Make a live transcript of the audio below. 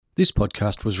This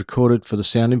podcast was recorded for the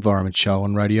Sound Environment Show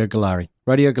on Radio Goolarri.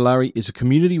 Radio Goolarri is a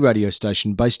community radio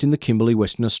station based in the Kimberley,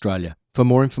 Western Australia. For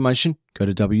more information, go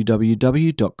to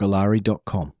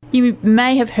www.goolarri.com. You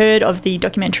may have heard of the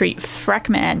documentary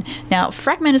Frackman. Now,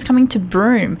 Frackman is coming to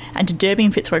Broome and to Derby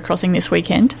and Fitzroy Crossing this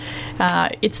weekend.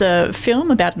 It's a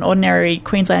film about an ordinary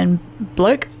Queensland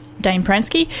bloke, Dane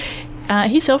Pransky.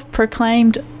 He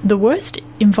self-proclaimed the worst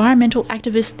environmental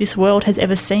activist this world has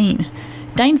ever seen.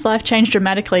 Dane's life changed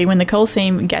dramatically when the coal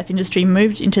seam gas industry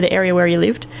moved into the area where he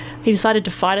lived. He decided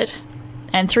to fight it,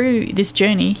 and through this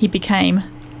journey, he became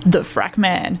the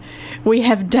Frackman. We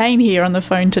have Dane here on the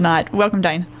phone tonight. Welcome,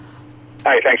 Dane.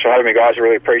 Hey, thanks for having me, guys. I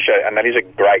really appreciate it. And that is a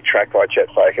great track by Chet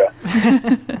Faker.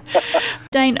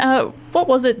 Dane, what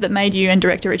was it that made you and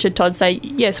director Richard Todd say,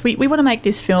 yes, we want to make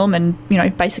this film and,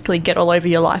 basically get all over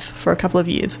your life for a couple of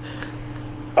years?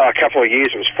 A couple of years.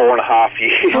 It was 4.5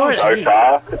 years so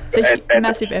far. It's a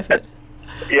massive effort.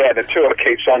 Yeah, the tour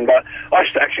keeps on. But I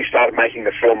actually started making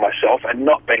the film myself, and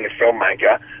not being a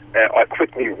filmmaker, I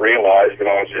quickly realised that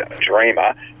I was a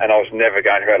dreamer and I was never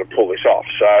going to be able to pull this off.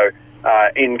 So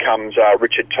in comes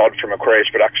Richard Todd from Aquarius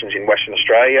Productions in Western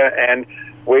Australia, and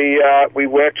we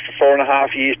worked for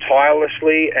 4.5 years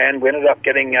tirelessly, and we ended up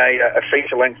getting a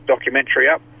feature-length documentary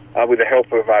up with the help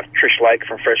of Trish Lake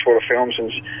from Freshwater Films and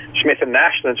Smith and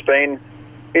Nash, and it's been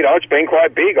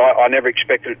quite big. I never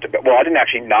expected it to be. Well, I didn't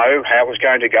actually know how it was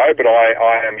going to go, but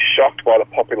I am shocked by the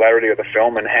popularity of the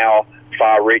film and how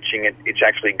far-reaching it's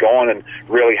actually gone, and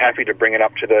really happy to bring it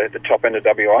up to the top end of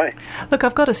WA. Look,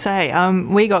 I've got to say,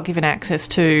 we got given access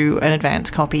to an advance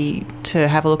copy to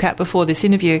have a look at before this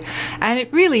interview, and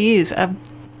it really is a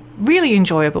really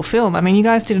enjoyable film. I mean, you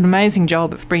guys did an amazing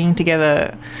job of bringing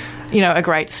together a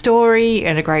great story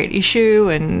and a great issue,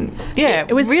 and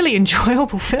it was really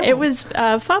enjoyable film. It was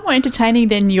far more entertaining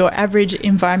than your average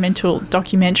environmental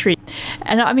documentary.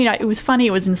 And I mean, it was funny,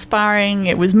 it was inspiring,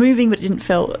 it was moving, but it didn't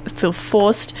feel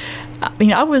forced.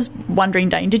 I was wondering,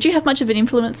 Dane, did you have much of an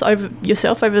influence over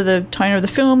the tone of the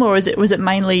film, or was it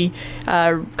mainly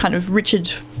kind of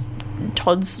Richard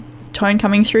Todd's tone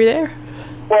coming through there?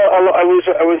 Well, it was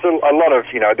a lot of,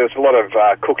 there was a lot of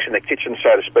cooks in the kitchen,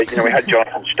 so to speak. We had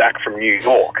Jonathan Stack from New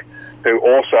York, who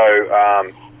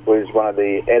also was one of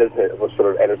the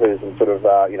editors and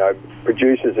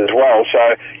producers as well.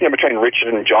 So, between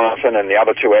Richard and Jonathan and the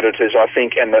other two editors, I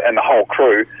think, and the whole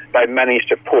crew, they managed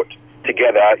to put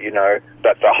together, the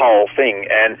whole thing.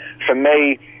 And for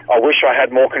me, I wish I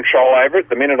had more control over it.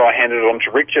 The minute I handed it on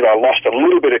to Richard, I lost a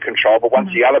little bit of control, but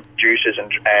once the other producers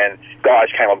and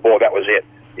guys came on board, that was it.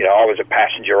 I was a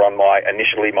passenger on my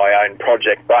own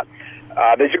project, but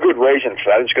there's a good reason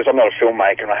for that. It's because I'm not a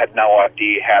filmmaker and I had no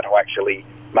idea how to actually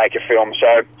make a film.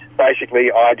 So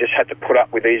basically I just had to put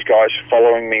up with these guys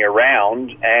following me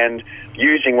around and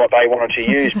using what they wanted to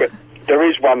use. But there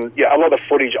is a lot of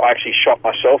footage I actually shot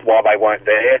myself while they weren't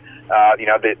there.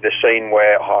 The scene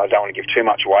where, I don't want to give too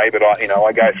much away, but I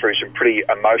go through some pretty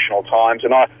emotional times,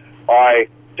 and I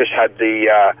just had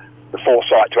the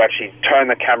foresight to actually turn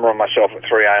the camera on myself at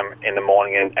 3 a.m. in the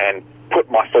morning and put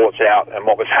my thoughts out and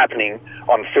what was happening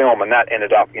on film, and that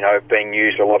ended up, being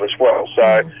used a lot as well.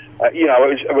 So,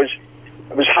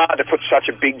 it was hard to put such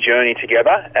a big journey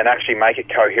together and actually make it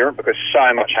coherent because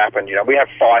so much happened. We have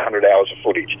 500 hours of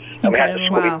footage, and we had to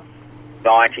split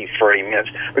 93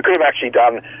 minutes. We could have actually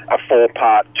done a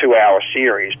 4-part, 2-hour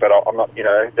series, but I'm not.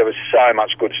 There was so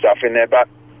much good stuff in there, but.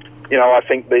 I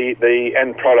think the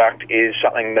end product is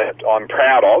something that I'm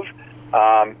proud of.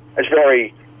 It's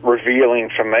very revealing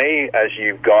for me, as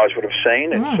you guys would have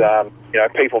seen.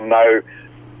 It's people know,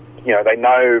 they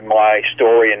know my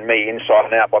story and me inside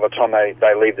and out by the time they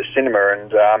leave the cinema.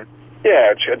 And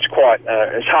it's quite.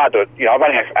 It's hard to. I've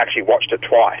only actually watched it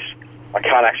twice. I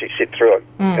can't actually sit through it.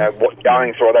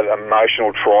 Going through all that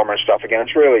emotional trauma and stuff again.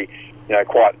 It's really,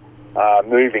 quite.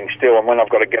 Moving still, and when I've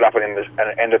got to get up and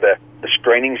end of the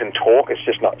screenings and talk, it's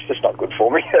just not good for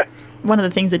me. One of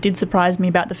the things that did surprise me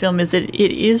about the film is that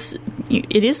it is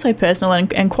so personal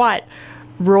and quite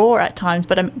raw at times,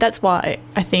 but that's why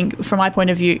I think, from my point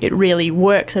of view, it really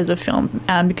works as a film,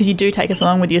 because you do take us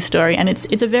along with your story, and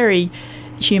it's a very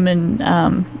human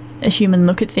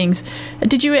look at things.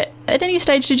 At any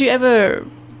stage, did you ever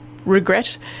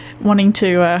regret wanting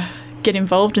to get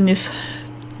involved in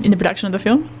the production of the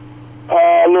film?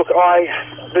 Look,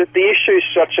 the issue is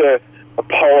such a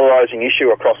polarising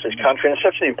issue across this country, and it's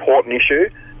such an important issue.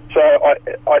 So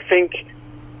I think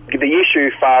the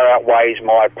issue far outweighs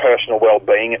my personal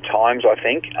well-being at times, I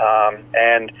think.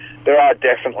 And there are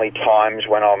definitely times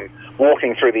when I'm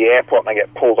walking through the airport and I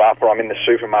get pulled up, or I'm in the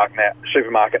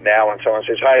supermarket now and someone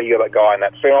says, hey, you're that guy in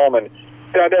that film, and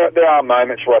There are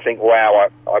moments where I think, wow,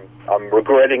 I'm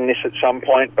regretting this at some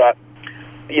point, but,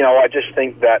 I just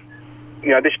think that,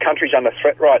 this country's under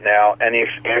threat right now, and if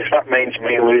that means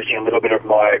me losing a little bit of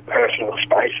my personal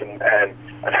space and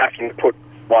having to put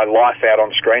my life out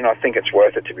on screen, I think it's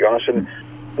worth it, to be honest. And,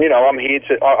 I'm here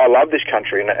I love this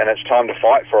country, and it's time to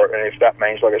fight for it, and if that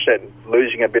means, like I said,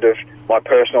 losing a bit of my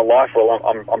personal life, well,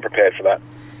 I'm prepared for that.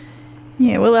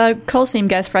 Yeah, well, coal seam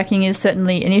gas fracking is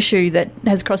certainly an issue that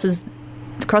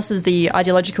crosses the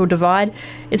ideological divide.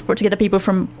 It's brought together people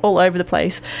from all over the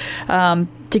place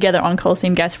together on coal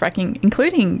seam gas fracking,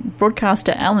 including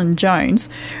broadcaster Alan Jones.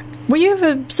 Were you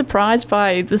ever surprised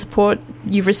by the support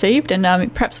you've received? And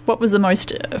perhaps what was the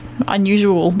most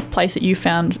unusual place that you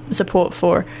found support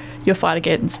for your fight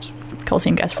against coal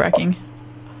seam gas fracking?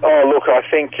 Oh, look, I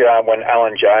think when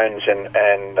Alan Jones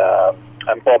and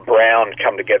Bob Brown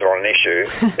come together on an issue,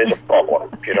 there's a problem.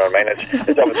 You know what I mean?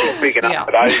 It's obviously big enough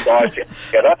for those guys to get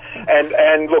together.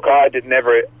 And look, I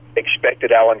never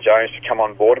expected Alan Jones to come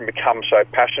on board and become so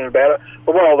passionate about it.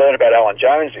 But what I learned about Alan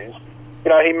Jones is,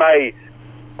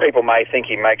 people may think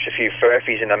he makes a few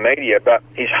furphies in the media, but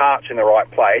his heart's in the right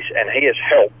place, and he has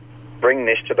helped bring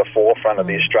this to the forefront of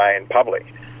the Australian public.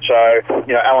 So,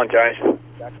 Alan Jones.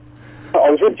 I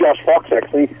was with Josh Fox,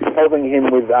 actually, helping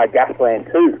him with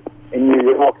Gasland 2 in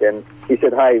New York, and he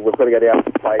said, hey, we've got to go down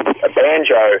and play a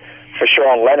banjo for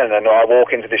Sean Lennon, and I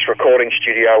walk into this recording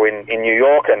studio in New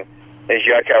York, and there's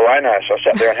Yoko Ono. So I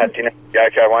sat there and had dinner with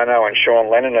Yoko Ono and Sean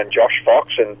Lennon and Josh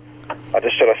Fox, and I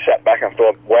just sort of sat back and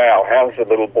thought, wow, how's the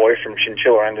little boy from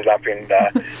Chinchilla ended up in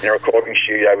a recording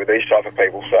studio with these type of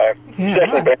people? So it's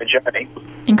definitely been a journey.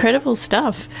 Incredible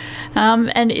stuff.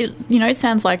 And it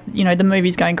sounds like, the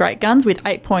movie's going great guns with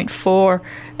 8.4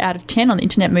 out of 10 on the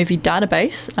Internet Movie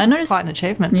Database. That's quite an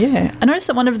achievement. Yeah. I noticed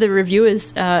that one of the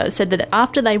reviewers said that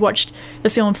after they watched the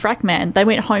film Frackman, they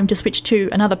went home to switch to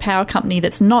another power company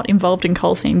that's not involved in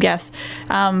coal seam gas.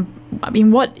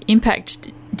 What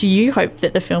impact do you hope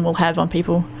that the film will have on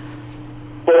people?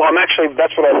 Well,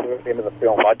 that's what I do at the end of the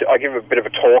film. I give a bit of a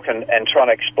talk and try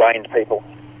to explain to people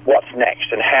what's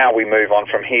next and how we move on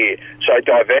from here. So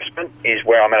divestment is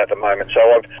where I'm at the moment.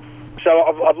 So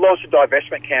I've launched a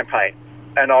divestment campaign,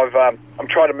 and I'm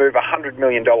trying to move $100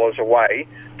 million away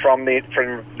from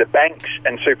the banks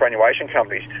and superannuation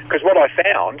companies. Because what I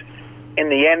found in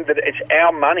the end, that it's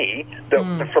our money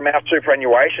from our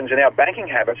superannuations and our banking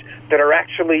habits that are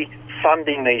actually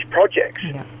funding these projects.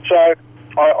 Yeah. So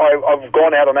I've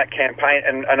gone out on that campaign,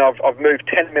 and I've moved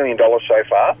 $10 million so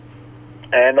far,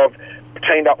 and I've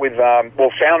teamed up with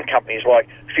found companies like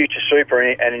Future Super,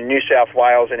 and in New South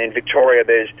Wales and in Victoria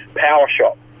there's Power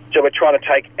Shop. So we're trying to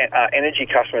take energy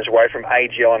customers away from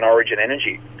AGL and Origin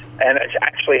Energy, and it's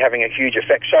actually having a huge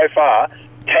effect. So far,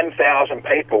 10,000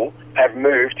 people have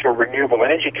moved to a renewable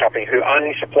energy company who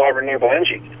only supply renewable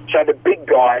energy. So the big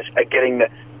guys are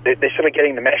they're sort of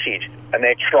getting the message, and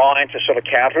they're trying to sort of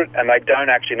counter it, and they don't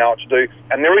actually know what to do.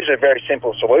 And there is a very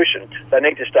simple solution. They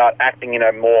need to start acting in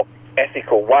a more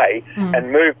ethical way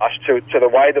and move us to the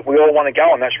way that we all want to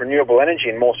go, and that's renewable energy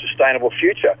and more sustainable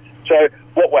future. So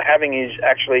what we're having is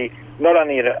actually not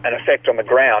only an effect on the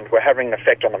ground, we're having an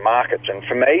effect on the markets. And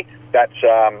for me, that's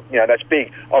that's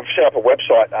big. I've set up a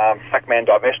website,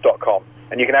 frackmandivest.com,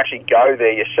 and you can actually go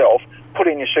there yourself, put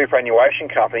in your superannuation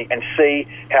company, and see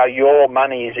how your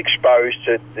money is exposed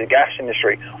to the gas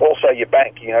industry. Also, your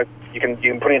bank. You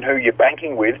can put in who you're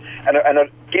banking with, and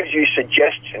it gives you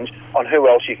suggestions on who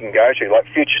else you can go to. Like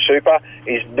Future Super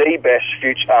is the best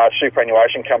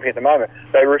superannuation company at the moment.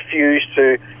 They refuse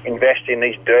to invest in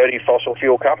these dirty fossil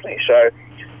fuel companies. So,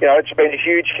 it's been a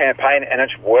huge campaign, and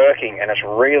it's working, and it's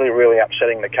really, really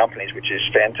upsetting the companies, which is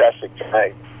fantastic for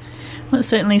me. Well, it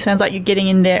certainly sounds like you're getting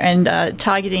in there and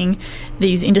targeting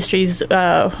these industries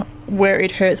where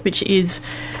it hurts, which is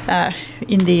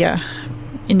in the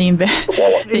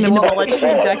wallet.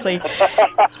 Exactly.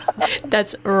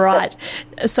 That's right.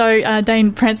 So,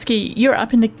 Dane Pransky, you're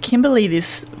up in the Kimberley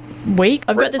this week.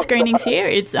 I've got the screenings here.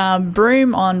 It's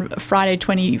Broome on Friday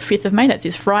 25th of May, that's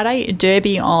this Friday,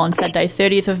 Derby on Saturday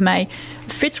 30th of May,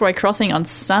 Fitzroy Crossing on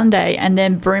Sunday, and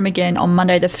then Broome again on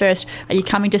Monday the 1st. Are you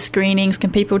coming to screenings?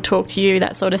 Can people talk to you,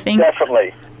 that sort of thing?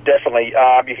 Definitely.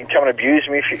 You can come and abuse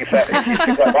me if you're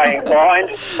that way inclined.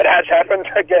 It has happened.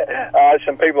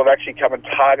 Some people have actually come and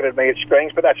targeted me at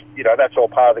screenings, but that's all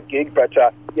part of the gig. But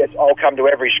yes, I'll come to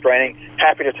every screening.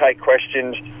 Happy to take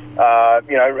questions.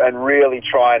 and really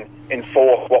try and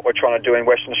enforce what we're trying to do in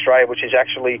Western Australia, which is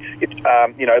actually,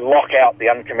 lock out the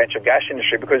unconventional gas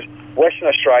industry, because Western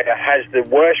Australia has the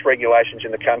worst regulations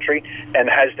in the country and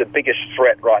has the biggest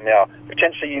threat right now.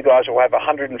 Potentially you guys will have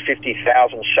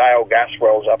 150,000 shale gas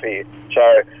wells up here.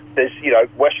 So there's,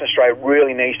 Western Australia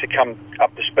really needs to come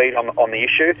up to speed on the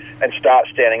issue and start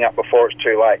standing up before it's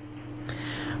too late.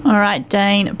 All right,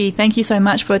 Dane, thank you so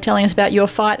much for telling us about your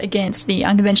fight against the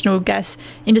unconventional gas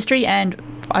industry, and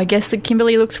I guess that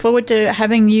Kimberley looks forward to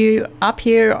having you up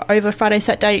here over Friday,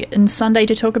 Saturday and Sunday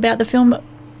to talk about the film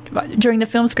during the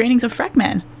film screenings of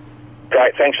Frackman.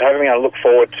 Great, thanks for having me. I look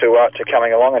forward to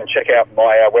coming along, and check out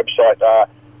my website,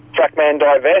 Frackman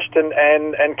Divest,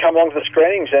 and come along to the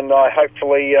screenings, and I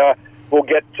hopefully will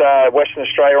get Western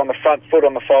Australia on the front foot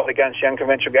on the fight against the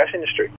unconventional gas industry.